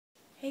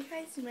Hey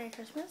guys, Merry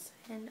Christmas,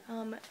 and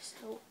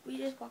so we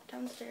just walked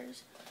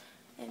downstairs,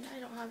 and I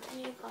don't have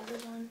any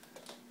glasses on.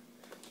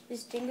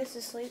 Is Dingus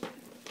asleep?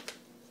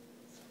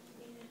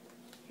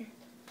 Here.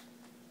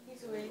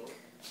 He's awake.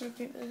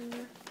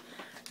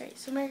 Alright,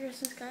 so Merry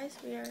Christmas guys,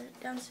 we are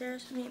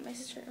downstairs, me, my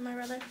sister, and my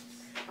brother,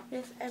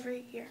 with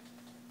every year.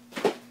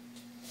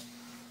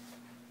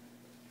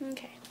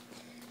 Okay,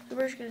 so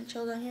we're just gonna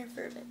chill down here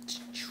for a bit.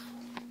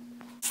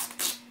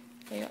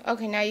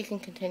 Okay, now you can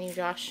continue,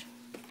 Josh.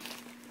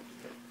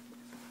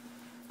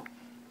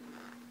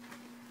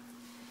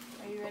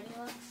 Are you ready,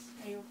 Lex?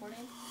 Are you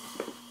recording?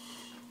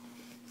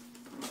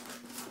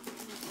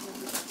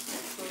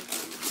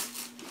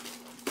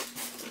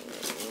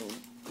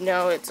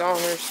 No, it's all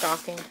her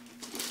stocking.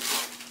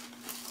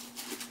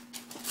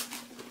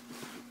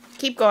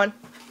 Keep going.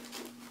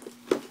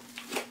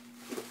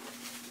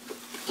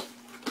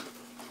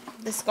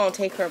 This is going to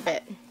take her a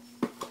bit.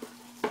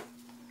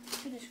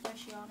 It is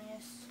squishy on this.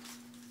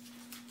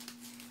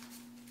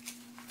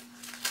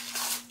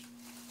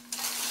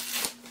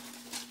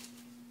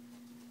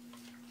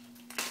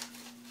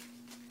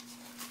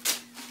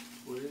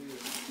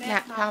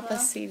 Matt Papa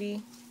CD.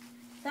 Is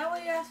that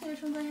what you asked me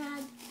which ones I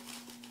had?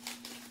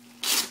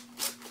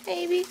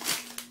 Maybe.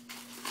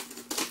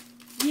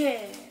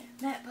 Yeah,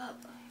 Matt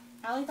Papa.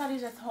 I only thought he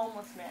was a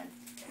homeless man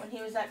when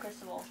he was at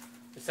Cristobal.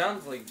 It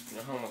sounds like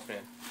a homeless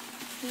man.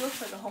 He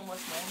looks like a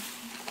homeless man.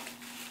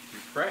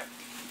 You're correct.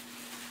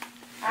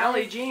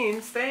 Allie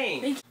Jean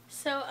Stain.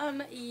 So,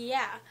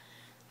 yeah.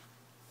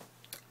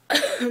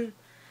 The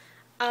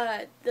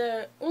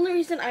only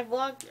reason I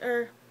vlogged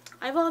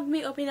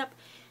me opening up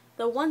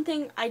the one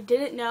thing I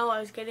didn't know I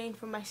was getting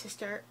from my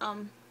sister. I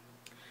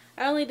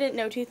only didn't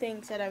know two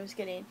things that I was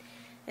getting,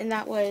 and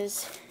that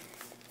was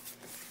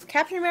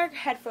Captain America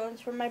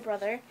headphones from my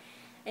brother,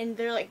 and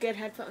they're like good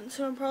headphones,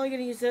 so I'm probably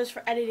gonna use those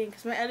for editing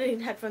because my editing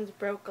headphones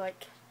broke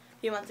like a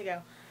few months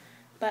ago.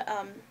 But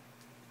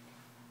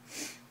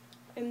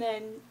and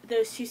then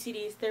those two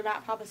CDs, they're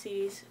Matt Papa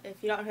CDs.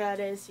 If you don't know who that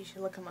is, you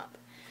should look them up.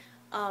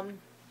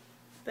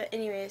 But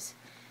anyways,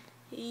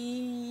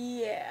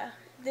 yeah,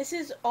 this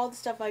is all the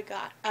stuff I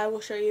got. I will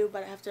show you,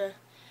 but I have to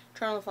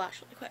turn on the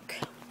flash really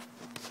quick.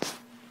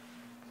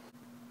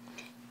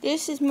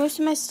 This is most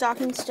of my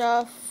stocking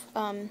stuff.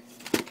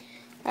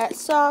 At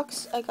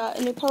socks, I got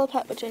a new pillow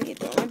pet, which I need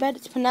to throw on my bed.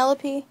 It's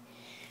Penelope.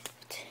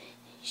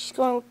 She's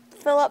going with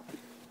Philip.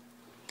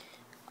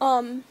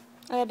 I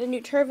got a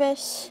new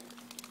Turvis.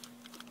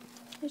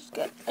 I just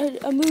got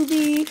a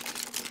movie.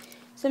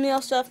 Some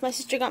nail stuff. My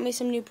sister got me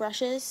some new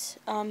brushes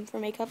for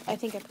makeup. I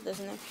think I put those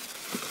in there.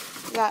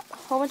 I got a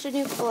whole bunch of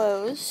new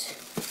clothes.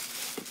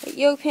 Like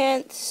yoga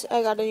pants.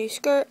 I got a new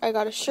skirt. I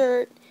got a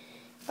shirt.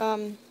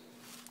 I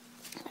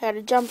got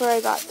a jumper.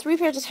 I got 3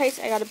 pairs of tights.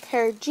 I got a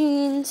pair of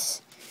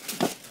jeans.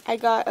 I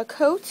got a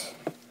coat.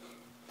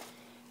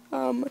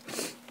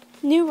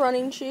 New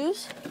running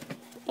shoes.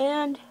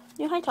 And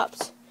new high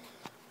tops.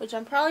 Which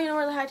I'm probably going to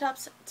wear the high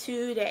tops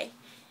today.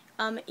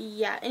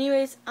 Yeah,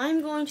 anyways, I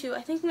think I'm going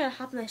to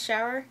hop in the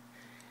shower,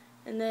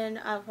 and then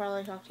I'll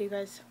probably talk to you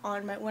guys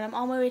when I'm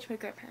on my way to my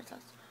grandparents'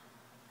 house,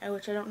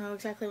 which I don't know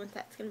exactly when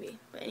that's going to be,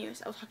 but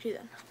anyways, I'll talk to you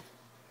then.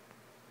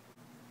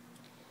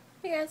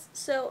 Hey guys,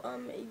 so,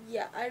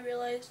 yeah, I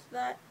realized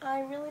that I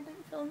really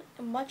didn't film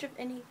much of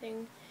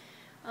anything,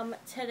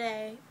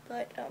 today,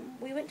 but,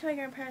 we went to my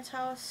grandparents'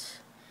 house.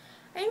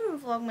 I didn't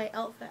even vlog my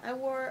outfit. I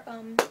wore,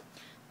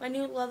 my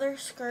new leather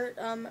skirt,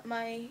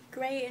 my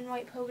gray and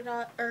white polka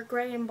dot, or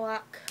gray and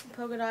black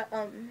polka dot,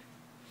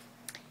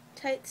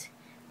 tights,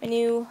 my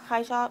new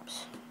high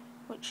tops,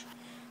 which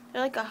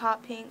they're like a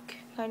hot pink,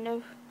 kind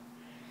of,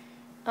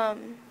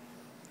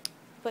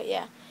 but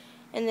yeah,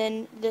 and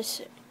then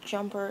this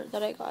jumper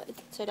that I got, it's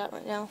inside out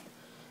right now,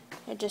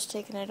 I've just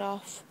taken it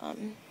off,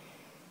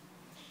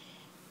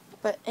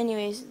 but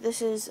anyways,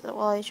 this is,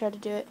 while I try to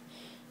do it,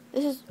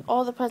 this is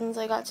all the presents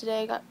I got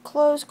today. I got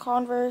clothes,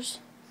 Converse.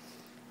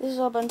 This is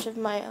a bunch of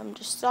my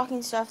just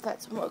stocking stuff.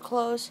 That's more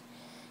clothes,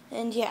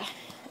 and yeah.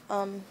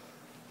 So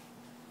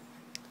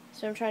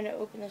I'm trying to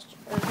open this,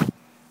 or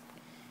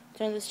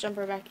turn this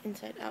jumper back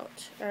inside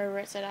out, or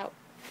right side out,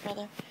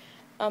 rather.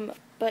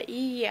 But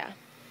yeah.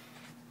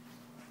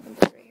 I'll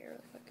put it right here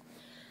really quick.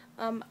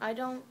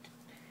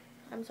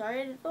 I'm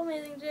sorry I didn't film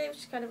anything today. It was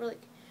just kind of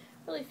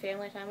really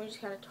family time. We just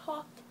kind of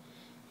talked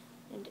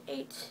and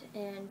ate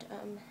and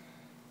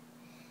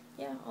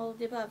yeah, all of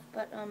the above.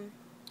 But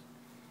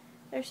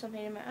there's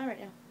something in my eye right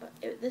now, but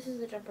this is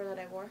the jumper that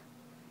I wore.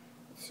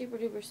 It's super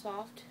duper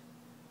soft.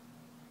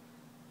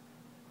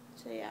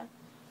 So yeah,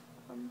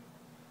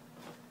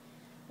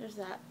 there's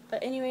that.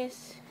 But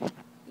anyways,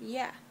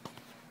 yeah.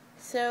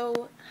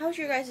 So how's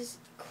your guys'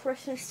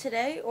 Christmas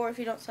today? Or if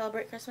you don't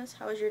celebrate Christmas,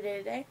 how was your day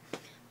today?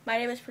 My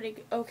day was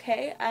pretty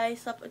okay. I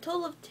slept a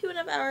total of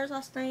 2.5 hours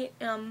last night.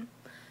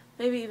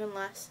 Maybe even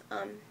less.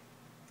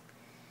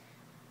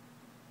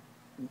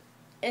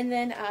 And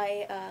then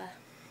I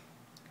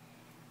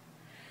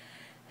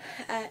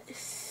at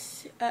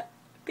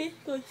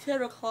basically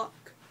 7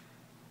 o'clock.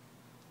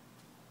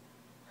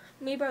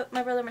 My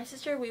brother, my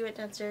sister, we went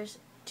downstairs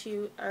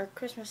to our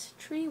Christmas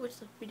tree, which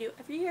we do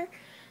every year.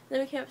 Then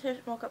we came upstairs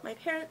and woke up my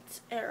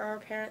parents, or our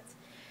parents,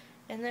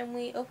 and then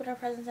we opened our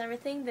presents and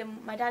everything. Then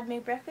my dad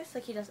made breakfast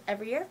like he does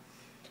every year,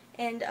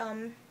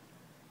 and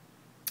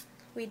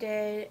we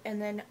did,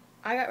 and then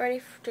I got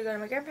ready to go to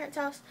my grandparents'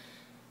 house,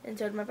 and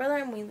so did my brother,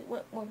 and we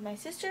went with my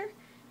sister,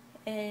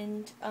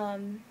 and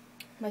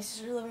my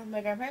sister lived with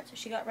my grandparents, so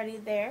she got ready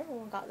there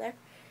when we got there.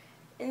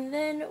 And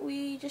then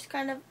we just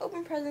kind of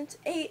opened presents,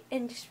 ate,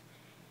 and just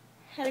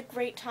had a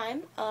great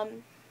time.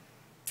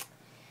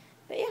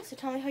 But yeah, so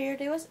tell me how your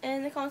day was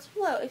in the comments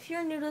below. If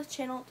you're new to this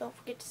channel, don't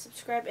forget to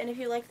subscribe. And if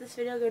you like this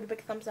video, give it a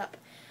big thumbs up.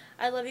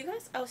 I love you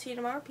guys. I will see you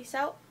tomorrow. Peace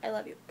out. I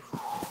love you.